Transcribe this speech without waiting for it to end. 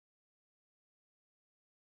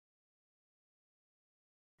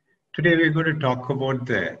Today we're going to talk about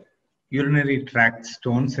the urinary tract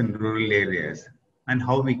stones in rural areas and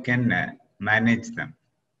how we can manage them.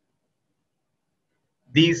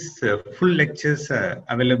 These full lectures are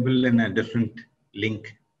available in a different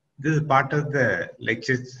link. This is part of the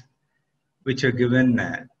lectures which are given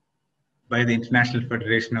by the International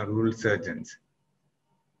Federation of Rural Surgeons.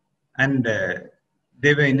 And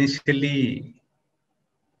they were initially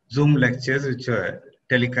Zoom lectures which were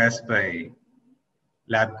telecast by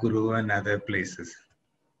Lab Guru and other places.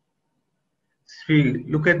 If we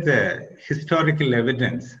look at the historical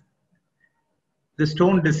evidence, the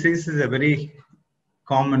stone disease is a very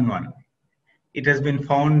common one. It has been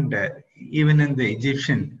found even in the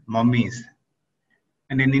Egyptian mummies.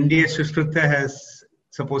 And in India, Sushruta has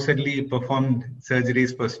supposedly performed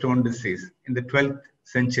surgeries for stone disease in the 12th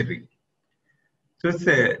century. So it's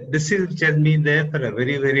a disease which has been there for a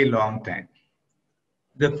very, very long time.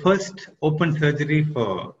 The first open surgery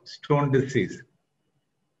for stone disease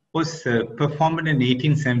was performed in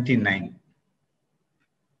 1879.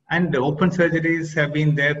 And the open surgeries have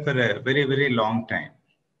been there for a very, very long time.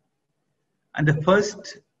 And the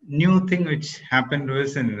first new thing which happened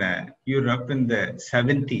was in Europe in the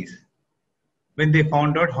 70s, when they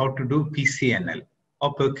found out how to do PCNL,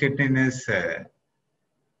 or percutaneous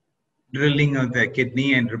drilling of the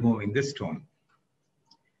kidney and removing the stone.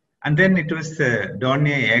 And then it was the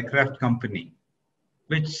Dornier Aircraft Company,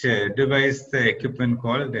 which devised the equipment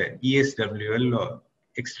called ESWL, or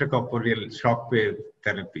extracorporeal shockwave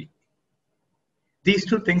therapy. These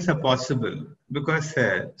two things are possible because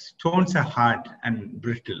stones are hard and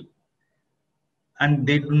brittle, and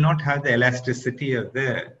they do not have the elasticity of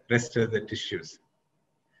the rest of the tissues.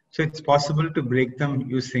 So it's possible to break them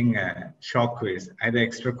using shock waves, either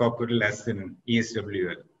extracorporeal as in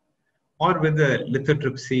ESWL, or with the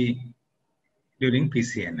lithotripsy during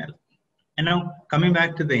PCNL. And now coming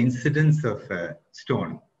back to the incidence of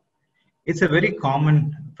stone, it's a very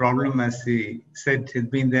common problem, as we said. It's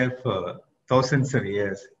been there for thousands of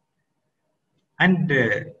years. And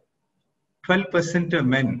 12% of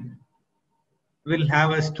men will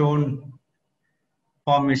have a stone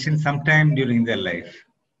formation sometime during their life.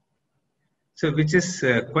 So which is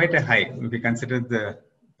quite a high if we consider the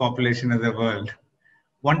population of the world.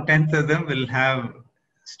 1/10 of them will have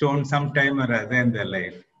stone sometime or other in their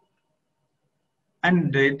life.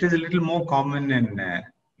 And it is a little more common in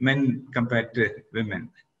men compared to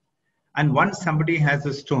women. And once somebody has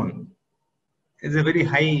a stone, it's a very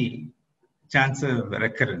high chance of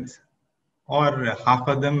recurrence, or half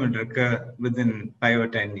of them will recur within 5 or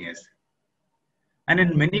 10 years. And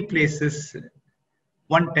in many places,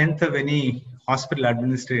 1/10 of any hospital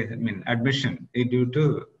admission is due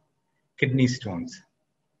to kidney stones.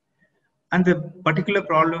 And the particular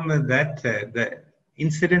problem is that the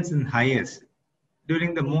incidence is highest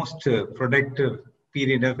during the most productive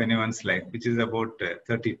period of anyone's life, which is about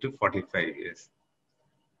 30 to 45 years.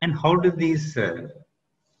 And how do these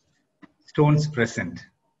stones present?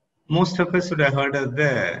 Most of us would have heard of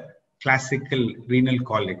the classical renal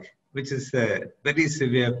colic, which is a very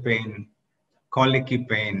severe pain, colicky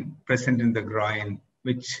pain present in the groin,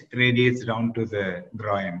 which radiates down to the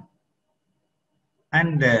groin,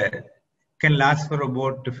 and can last for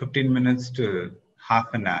about 15 minutes to half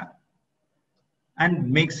an hour,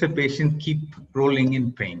 and makes the patient keep rolling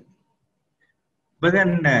in pain. But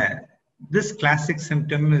then this classic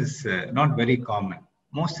symptom is not very common.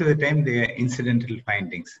 Most of the time they are incidental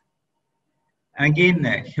findings. And again,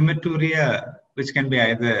 hematuria, which can be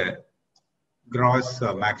either gross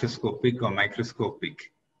or macroscopic or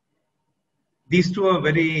microscopic. These two are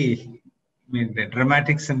very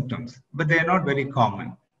dramatic symptoms, but they are not very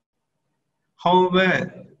common.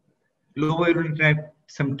 However, lower urinary tract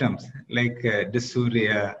symptoms like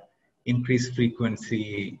dysuria, increased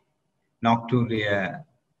frequency, nocturia,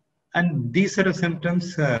 and these sort of symptoms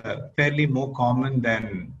are fairly more common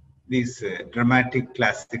than these dramatic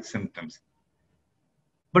classic symptoms.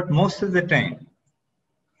 But most of the time,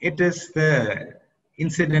 it is the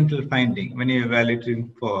incidental finding when you're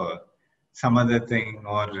evaluating for some other thing,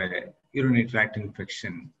 or urinary tract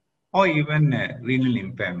infection, or even renal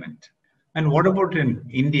impairment. And what about in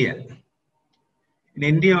India? In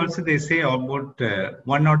India also they say about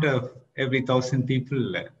 1 out of every 1,000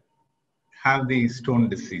 people have the stone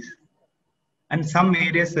disease. And some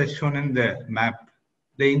areas are shown in the map.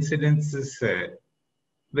 The incidence is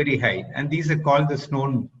very high. And these are called the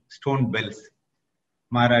stone belts.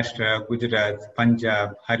 Maharashtra, Gujarat,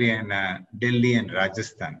 Punjab, Haryana, Delhi, and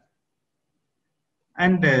Rajasthan.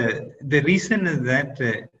 And the reason is that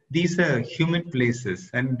these are humid places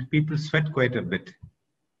and people sweat quite a bit.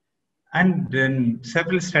 And then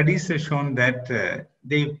several studies have shown that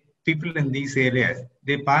they people in these areas,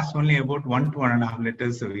 they pass only about 1 to 1.5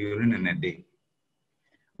 liters of urine in a day,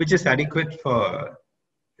 which is adequate for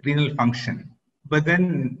renal function, but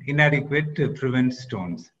then inadequate to prevent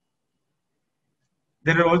stones.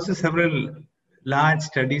 There are also several large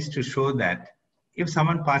studies to show that if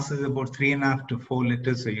someone passes about 3.5 to 4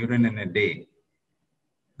 liters of urine in a day,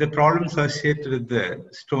 the problems associated with the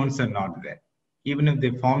stones are not there. Even if they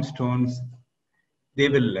form stones, they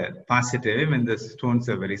will pass it away when the stones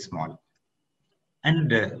are very small.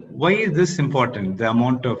 And why is this important, the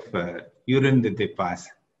amount of urine that they pass?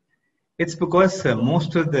 It's because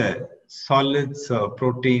most of the solids or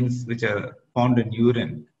proteins which are found in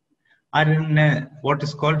urine are in what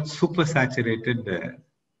is called supersaturated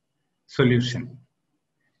solution.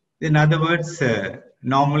 In other words,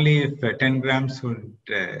 normally if 10 grams would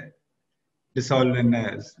dissolve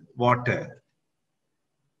in water,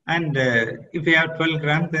 and if we have 12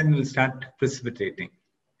 grams, then we'll start precipitating.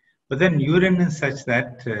 But then urine is such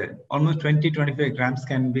that almost 20-25 grams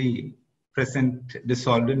can be present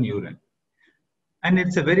dissolved in urine. And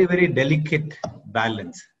it's a very, very delicate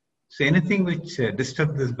balance. So anything which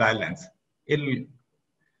disturbs this balance, it'll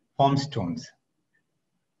form stones.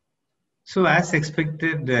 So as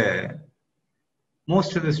expected,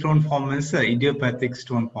 most of the stone formers are idiopathic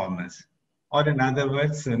stone formers. Or in other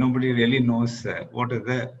words, nobody really knows what are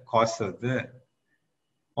the cause of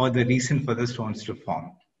or the reason for the stones to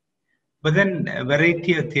form. But then a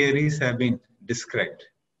variety of theories have been described.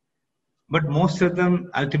 But most of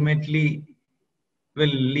them ultimately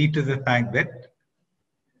will lead to the fact that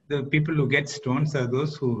the people who get stones are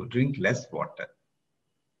those who drink less water.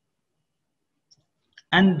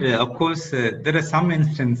 And of course, there are some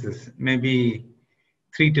instances, maybe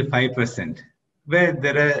 3 to 5%, where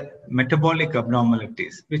there are metabolic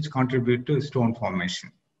abnormalities which contribute to stone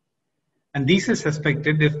formation. And these are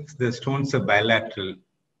suspected if the stones are bilateral,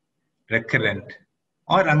 recurrent,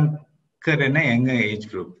 or occur in a younger age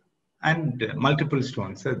group, and multiple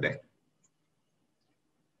stones are there.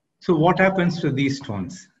 So what happens to these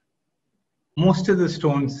stones? Most of the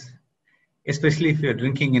stones, especially if you're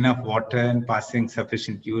drinking enough water and passing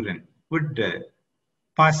sufficient urine, would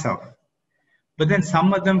pass off. But then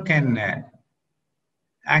some of them can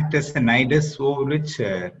act as a nidus over which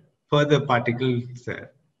further particles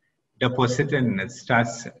deposit and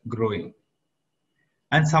starts growing.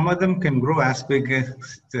 And some of them can grow as big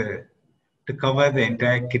as to cover the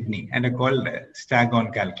entire kidney and are called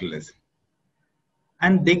staghorn calculus.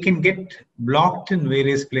 And they can get blocked in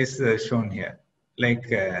various places as shown here. Like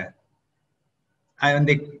when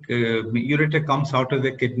the ureter comes out of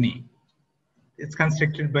the kidney, it's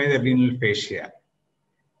constricted by the renal fascia.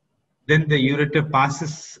 Then the ureter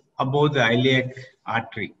passes above the iliac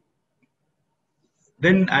artery.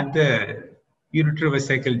 Then at the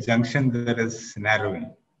uretrovesical junction, there is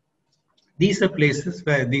narrowing. These are places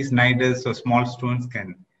where these nidus or small stones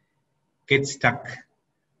can get stuck.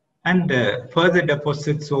 And further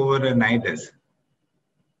deposits over a nidus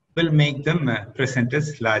will make them present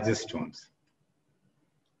as larger stones.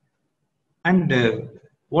 And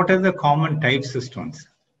what are the common types of stones?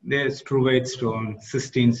 There's struvite stones,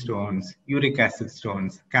 cystine stones, uric acid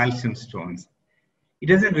stones, calcium stones. It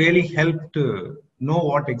doesn't really help to know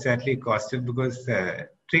what exactly caused it because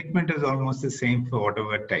treatment is almost the same for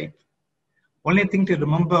whatever type. Only thing to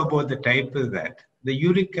remember about the type is that the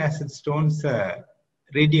uric acid stones are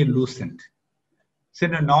radiolucent. So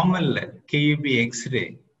in a normal KUB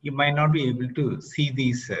X-ray, you might not be able to see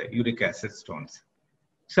these uric acid stones.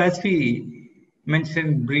 So as we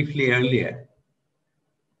mentioned briefly earlier,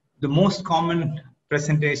 the most common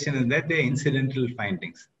presentation is that they're incidental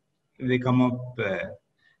findings. If they come up,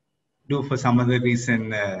 do for some other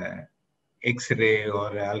reason X-ray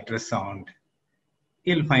or ultrasound,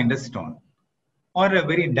 you'll find a stone. Or a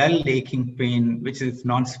very dull aching pain, which is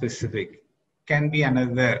non-specific, can be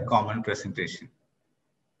another common presentation.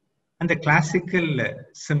 And the classical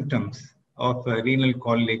symptoms of renal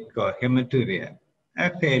colic or hematuria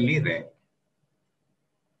are fairly rare.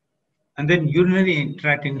 And then urinary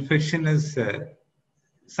tract infection is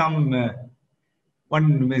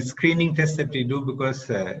one screening test that we do because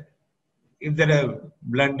if there are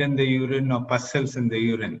blood in the urine or pus cells in the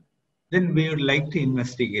urine, then we would like to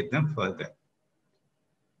investigate them further.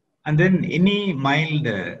 And then any mild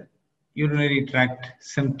urinary tract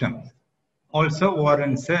symptoms also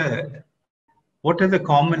warrants what are the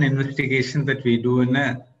common investigations that we do in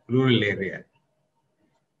a rural area.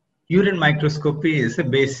 Urine microscopy is a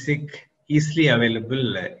basic, easily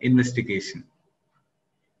available investigation.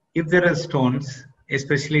 If there are stones,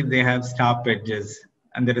 especially if they have sharp edges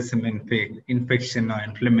and there is some infection or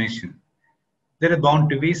inflammation, there are bound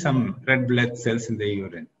to be some red blood cells in the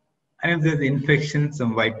urine. and if there's infection,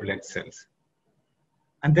 some white blood cells.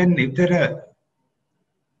 And then if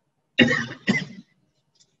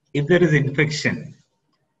there is infection,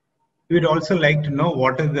 we would also like to know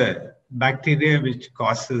what are the bacteria which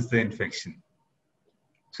causes the infection.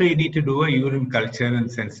 So you need to do a urine culture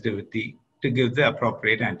and sensitivity to give the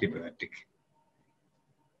appropriate antibiotic.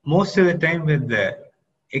 Most of the time with the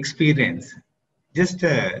experience, just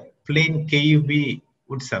a plain KUB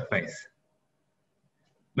would suffice.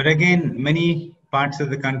 But again, many parts of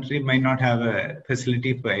the country might not have a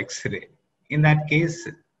facility for X-ray. In that case,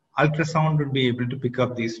 ultrasound would be able to pick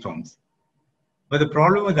up these stones. But the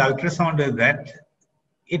problem with ultrasound is that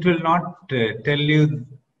it will not tell you,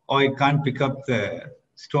 or it can't pick up the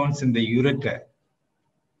stones in the ureter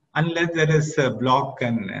unless there is a block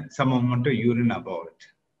and some amount of urine above it.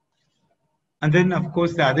 And then, of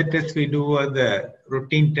course, the other tests we do are the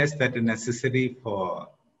routine tests that are necessary for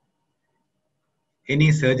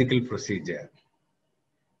any surgical procedure.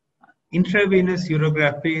 Intravenous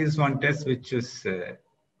urography is one test which was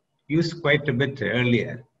used quite a bit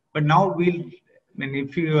earlier. But now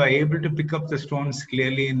if you are able to pick up the stones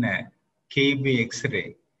clearly in a KUB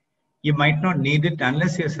X-ray, you might not need it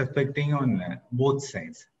unless you're suspecting on both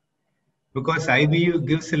sides. Because IVU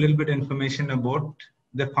gives a little bit information about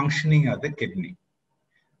the functioning of the kidney.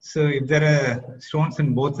 So if there are stones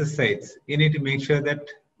on both the sides, you need to make sure that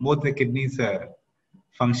both the kidneys are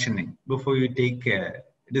functioning before you take a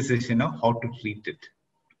decision of how to treat it.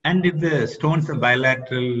 And if the stones are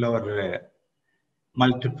bilateral or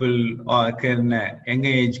multiple or occur in a younger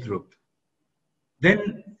age group,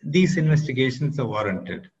 then these investigations are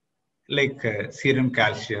warranted, like serum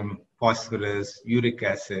calcium, phosphorus, uric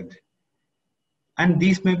acid. And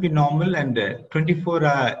these may be normal, and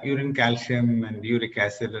 24-hour urine calcium and uric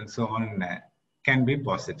acid and so on can be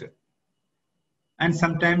positive. And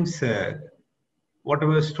sometimes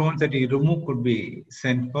whatever stones that you remove could be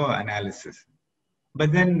sent for analysis.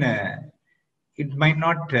 But then it might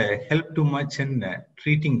not help too much in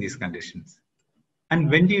treating these conditions.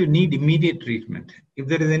 And when do you need immediate treatment? If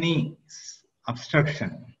there is any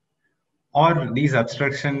obstruction, or these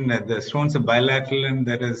obstruction, the stones are bilateral and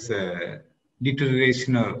there is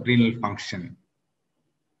deterioration of renal function,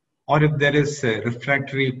 or if there is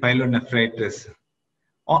refractory pyelonephritis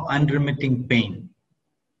or unremitting pain,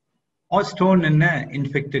 or stone in an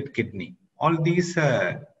infected kidney. All these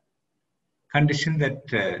are conditions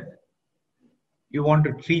that you want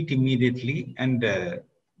to treat immediately, and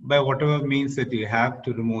by whatever means that you have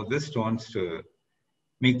to remove the stones to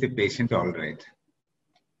make the patient all right.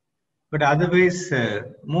 But otherwise,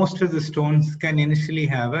 most of the stones can initially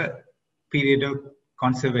have a period of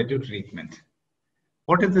conservative treatment.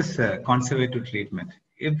 What is this conservative treatment?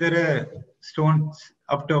 If there are stones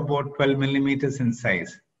up to about 12 millimeters in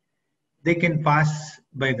size, they can pass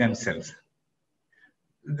by themselves.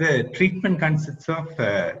 The treatment consists of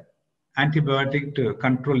antibiotic to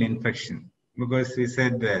control infection, because we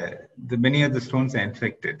said many of the stones are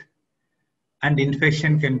infected, and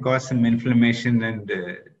infection can cause some inflammation and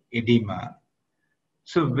edema.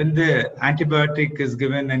 So when the antibiotic is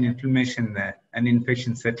given and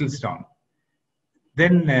infection settles down,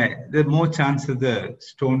 then there's more chance of the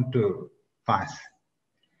stone to pass.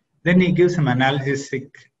 Then he gives some analgesic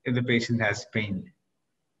if the patient has pain.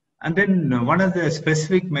 And then one of the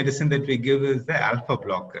specific medicine that we give is the alpha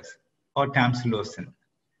blockers or tamsulosin.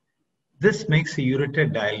 This makes the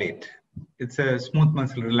ureter dilate. It's a smooth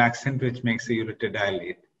muscle relaxant which makes the ureter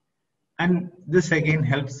dilate. And this again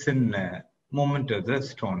helps in movement of the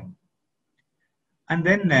stone. And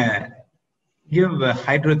then give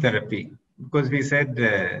hydrotherapy, because we said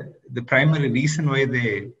the primary reason why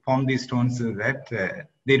they form these stones is that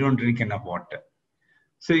they don't drink enough water.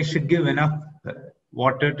 So you should give enough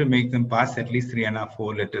water to make them pass at least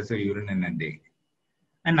 3.5-4 liters of urine in a day.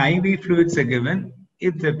 And IV fluids are given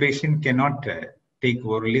if the patient cannot take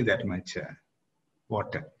orally that much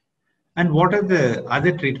water. And what are the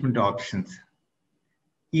other treatment options?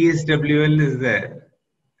 ESWL is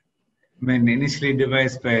initially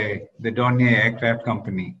devised by the Dornier aircraft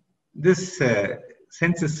company. This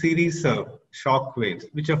sends a series of shock waves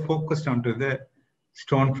which are focused onto the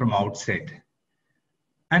stone from outside,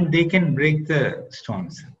 and they can break the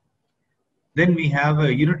stones. Then we have a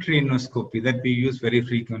ureteral endoscopy that we use very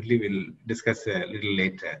frequently. We'll discuss a little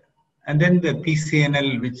later. And then the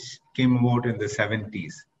PCNL, which came about in the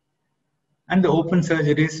 70s. And the open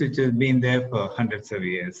surgeries, which have been there for hundreds of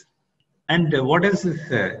years. And what does this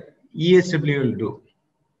ESWL do?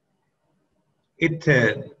 It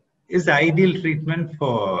is the ideal treatment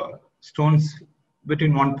for stones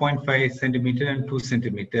between 1.5 centimeter and 2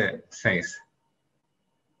 centimeter size,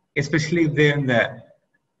 especially if they're in the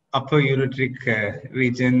upper ureteric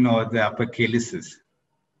region or the upper calyces.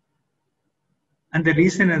 And the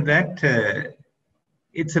reason is that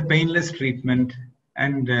it's a painless treatment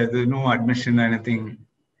and there's no admission or anything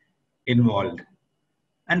involved.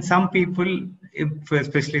 And some people,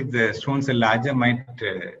 especially if the stones are larger, might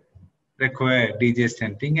require DJ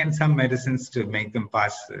stenting and some medicines to make them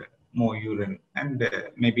pass more urine and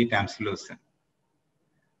maybe tamsulosin.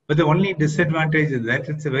 But the only disadvantage is that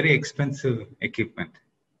it's a very expensive equipment.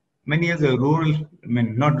 Many of the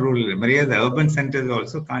many of the urban centers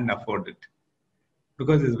also can't afford it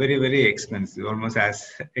because it's very, very expensive, almost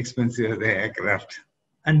as expensive as the aircraft.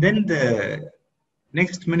 And then the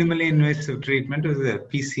next minimally invasive treatment is the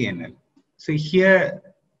PCNL. So here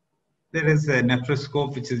there is a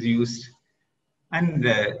nephroscope which is used, and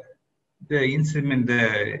the instrument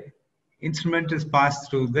is passed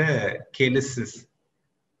through the calyces.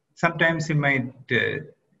 Sometimes you might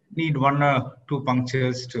need 1 or 2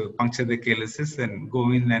 punctures to puncture the calyces and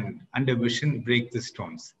go in and under vision break the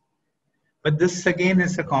stones. But this again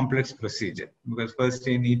is a complex procedure because first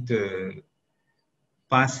you need to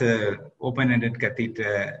pass a open-ended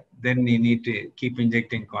catheter, then you need to keep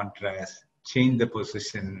injecting contrast, change the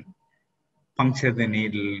position, puncture the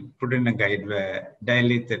needle, put in a guide wire,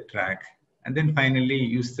 dilate the tract, and then finally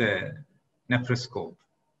use the nephroscope.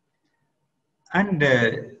 And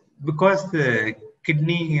because the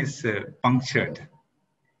kidney is punctured,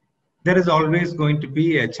 there is always going to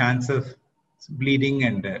be a chance of bleeding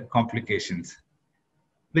and complications,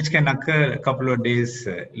 which can occur a couple of days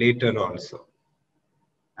later also.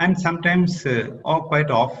 And sometimes, or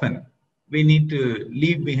quite often, we need to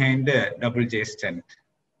leave behind a double J stent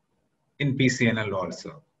in PCNL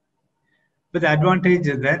also. But the advantage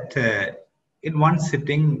is that in one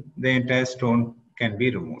sitting, the entire stone can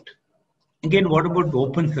be removed. Again, what about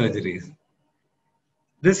open surgeries?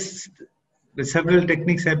 Several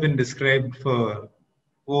techniques have been described for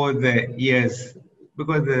over the years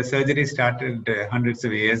because the surgery started hundreds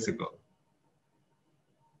of years ago.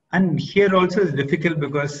 And here also is difficult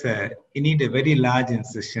because you need a very large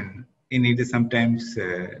incision. You need to sometimes,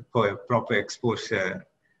 for proper exposure,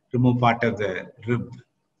 remove part of the rib.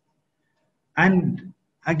 And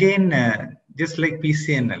again, just like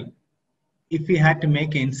PCNL, if we had to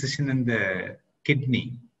make an incision in the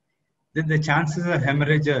kidney, then the chances of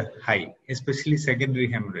hemorrhage are high, especially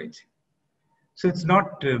secondary hemorrhage. So it's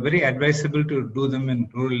not very advisable to do them in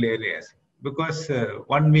rural areas because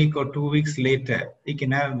 1 week or 2 weeks later, you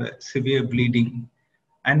can have severe bleeding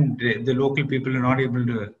and the local people are not able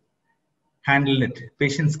to handle it.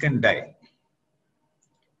 Patients can die.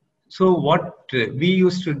 So what we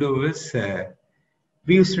used to do is,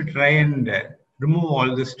 we used to try and remove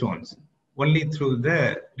all the stones only through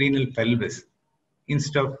the renal pelvis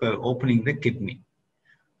instead of opening the kidney.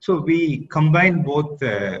 So we combine both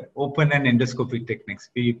open and endoscopic techniques.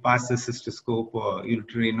 We pass the cystoscope or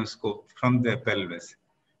ureterovenoscope from the pelvis.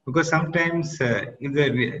 Because sometimes if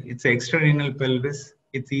it's an extrarenal pelvis,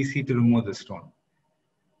 it's easy to remove the stone.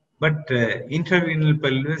 But intrarenal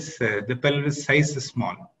pelvis, the pelvis size is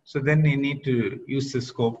small. So then you need to use the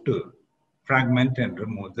scope to fragment and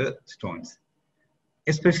remove the stones.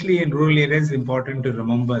 Especially in rural areas, it's important to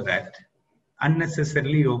remember that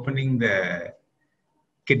unnecessarily opening the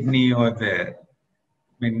kidney or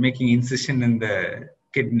making incision in the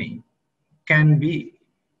kidney can be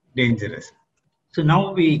dangerous. So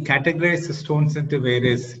now we categorize the stones into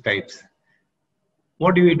various types.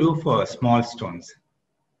 What do we do for small stones?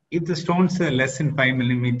 If the stones are less than 5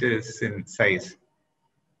 millimeters in size,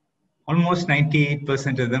 almost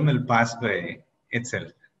 98% of them will pass by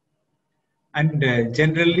itself. And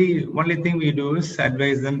generally, only thing we do is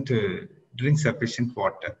advise them to drink sufficient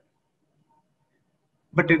water.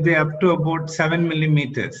 But if they're up to about 7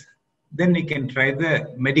 millimeters, then you can try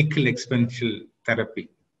the medical exponential therapy.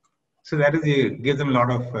 So that is, you give them a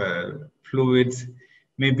lot of fluids,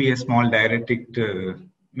 maybe a small diuretic to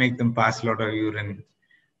make them pass a lot of urine,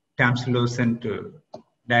 tamsulosin to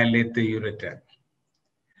dilate the ureter.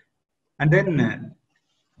 And then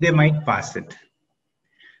they might pass it.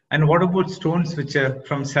 And what about stones which are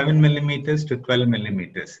from 7 millimeters to 12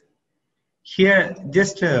 millimeters? Here,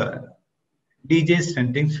 just DJ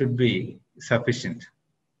stenting should be sufficient.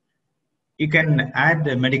 You can add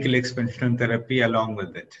the medical expansion therapy along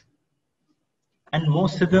with it. And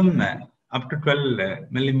most of them, up to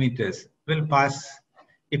 12 millimeters, will pass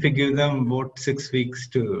if you give them about 6 weeks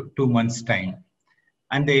to 2 months' time.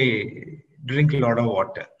 And they drink a lot of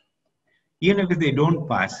water. Even if they don't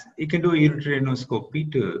pass, you can do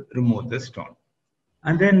ureterovenoscopy to remove the stone.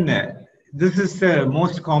 And then this is the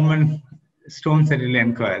most common stones that will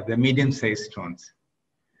enquire, the medium-sized stones.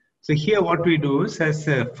 So here what we do is, as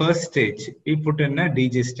a first stage, we put in a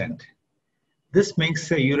DG stent. This makes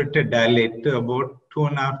the ureter dilate to about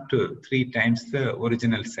 2.5 to 3 times the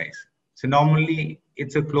original size. So normally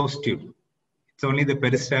it's a closed tube. It's only the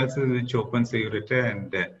peristalsis which opens the ureter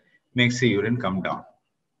and makes the urine come down.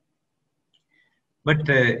 But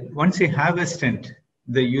once you have a stent,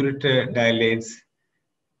 the ureter dilates,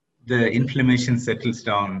 the inflammation settles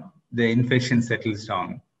down, the infection settles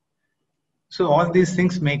down. So all these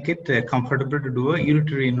things make it comfortable to do a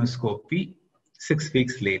ureteronoscopy 6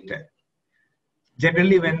 weeks later.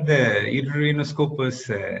 Generally, when the ureteronoscope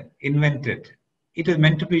was invented, it was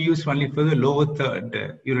meant to be used only for the lower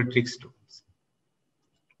third ureteric stones.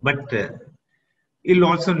 But you'll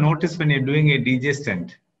also notice when you're doing a DJ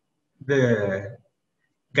stent, the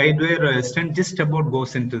guide wire stent just about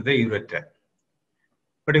goes into the ureter.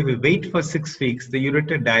 But if we wait for 6 weeks, the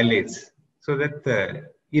ureter dilates so that the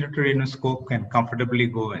ureteronoscope can comfortably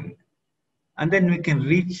go in. And then we can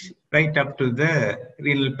reach right up to the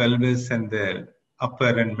renal pelvis and the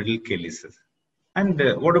upper and middle calyces. And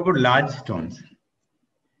what about large stones?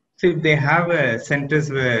 So if they have centers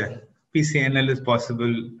where PCNL is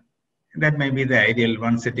possible, that may be the ideal.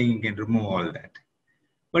 One sitting, you can remove all that.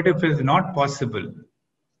 But if it's not possible,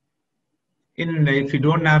 if you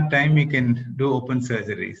don't have time, you can do open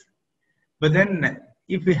surgeries. But then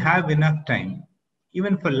if we have enough time,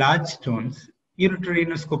 even for large stones,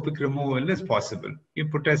 ureteronoscopic removal is possible. You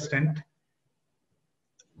put a stent,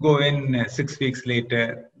 go in 6 weeks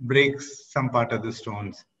later, breaks some part of the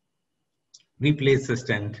stones, replace the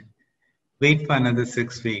stent, wait for another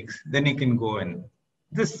 6 weeks, then you can go in.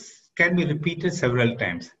 This can be repeated several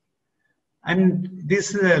times. And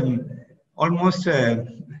this is almost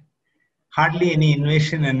hardly any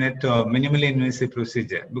invasion in it or minimally invasive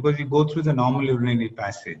procedure because you go through the normal urinary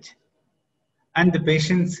passage. And the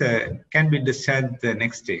patients can be discharged the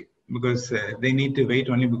next day because they need to wait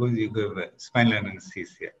only because you give spinal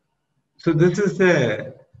anesthesia. So this is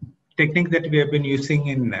the technique that we have been using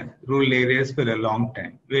in rural areas for a long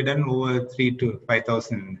time. We've done over 3,000 to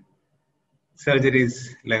 5,000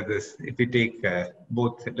 surgeries like this, if you take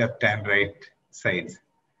both left and right sides.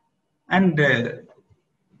 And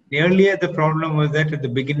earlier, the problem was that at the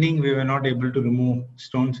beginning, we were not able to remove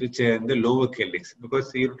stones which are in the lower calyx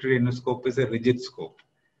because the ureteronoscope is a rigid scope.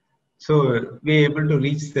 So we are able to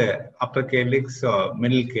reach the upper calyx or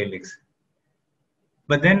middle calyx.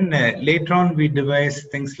 But then later on, we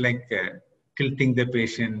devised things like tilting the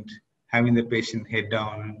patient, having the patient head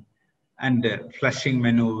down, and flushing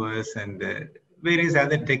maneuvers and various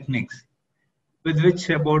other techniques with which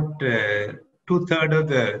about 2/3 of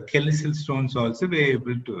the calyceal stones also we are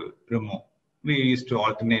able to remove. We used to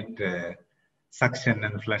alternate suction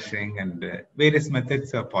and flushing and various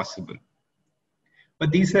methods are possible.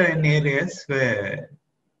 But these are in areas where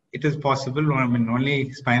it is possible, I mean,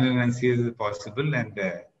 only spinal anesthesia is possible and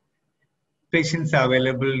patients are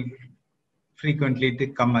available frequently to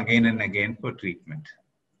come again and again for treatment.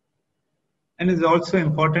 And it's also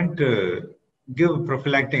important to give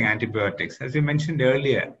prophylactic antibiotics. As you mentioned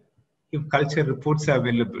earlier, if culture reports are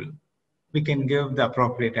available, we can give the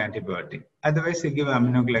appropriate antibiotic. Otherwise, we give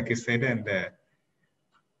aminoglycoside and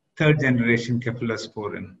third generation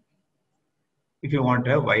cephalosporin if you want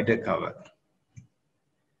a wider cover.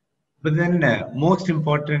 But then most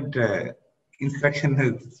important instruction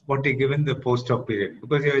is what you give in the post-op period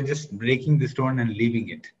because you are just breaking the stone and leaving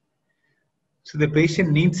it. So the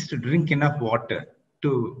patient needs to drink enough water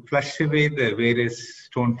to flush away the various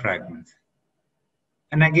stone fragments.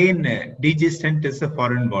 And again, DG stent is a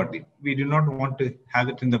foreign body. We do not want to have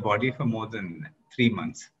it in the body for more than 3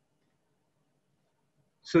 months.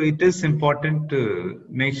 So it is important to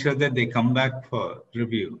make sure that they come back for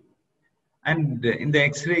review. And in the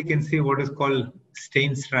X-ray, you can see what is called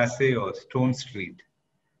Steinstrasse or Stone Street,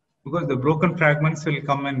 because the broken fragments will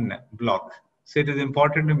come and block. So it is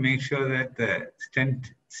important to make sure that the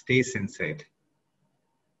stent stays inside.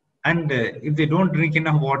 And if they don't drink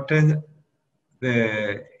enough water,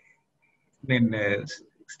 the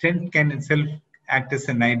stent can itself act as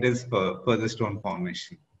a nidus for further stone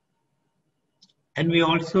formation. And we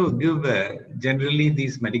also give generally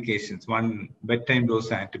these medications, one bedtime dose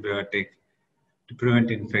antibiotic to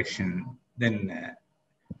prevent infection, then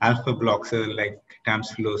alpha blockers like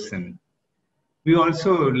tamsulosin. We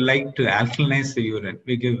also like to alkalinize the urine.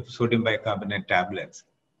 We give sodium bicarbonate tablets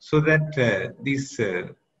so that there is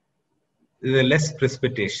less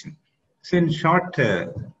precipitation. So in short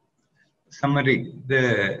summary,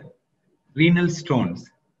 the renal stones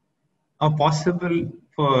are possible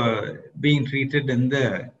for being treated in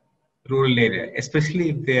the rural area, especially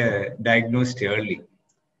if they are diagnosed early.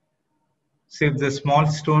 So if the small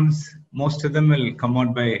stones, most of them will come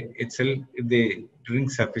out by itself if they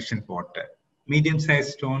drink sufficient water.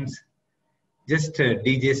 Medium-sized stones, just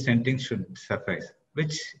DJ stenting should suffice,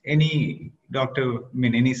 which any doctor, I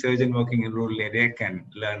mean any surgeon working in rural area can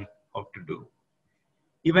learn how to do.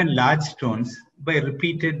 Even large stones, by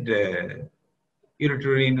repeated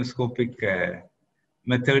ureteroendoscopic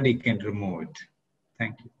method, you can remove it.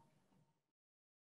 Thank you.